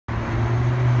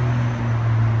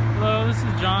this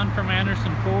is John from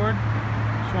Anderson Ford.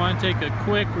 Just want to take a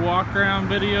quick walk around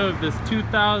video of this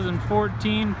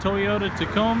 2014 Toyota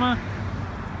Tacoma.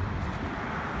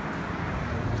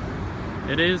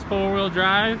 It is four-wheel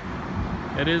drive.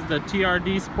 It is the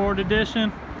TRD Sport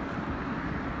Edition.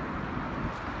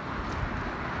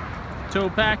 Tow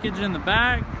package in the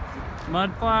back,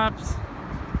 mud flaps.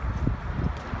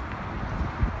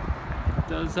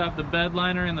 Does have the bed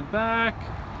liner in the back.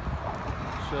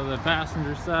 Show the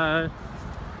passenger side.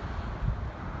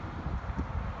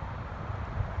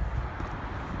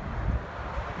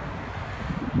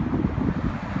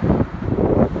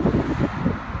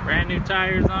 Brand new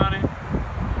tires on it.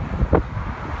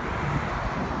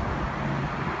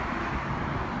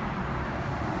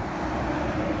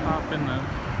 Hop in the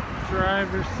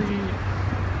driver's seat.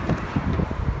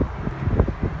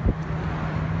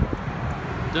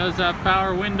 Does have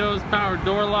power windows, power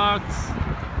door locks,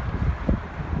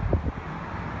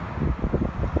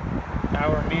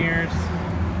 power mirrors.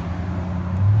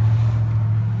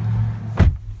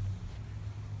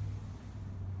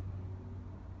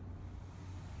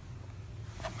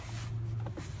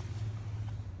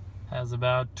 Has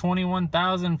about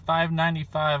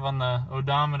 21,595 on the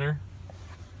odometer.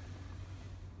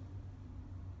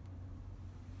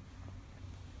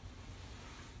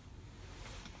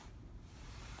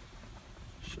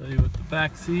 Show you what the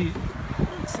back seat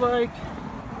looks like.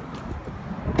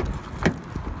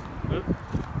 Oop.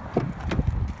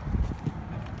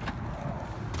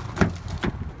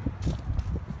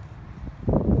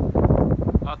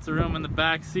 Lots of room in the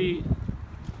back seat.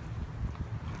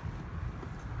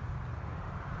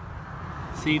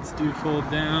 Seats do fold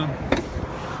down.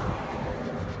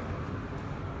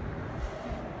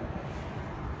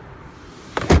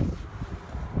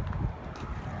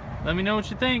 Let me know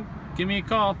what you think. Give me a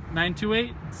call,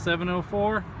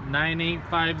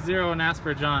 928-704-9850, and ask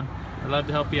for John. I'd love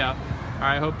to help you out. All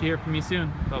right, hope to hear from you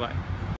soon. Bye-bye.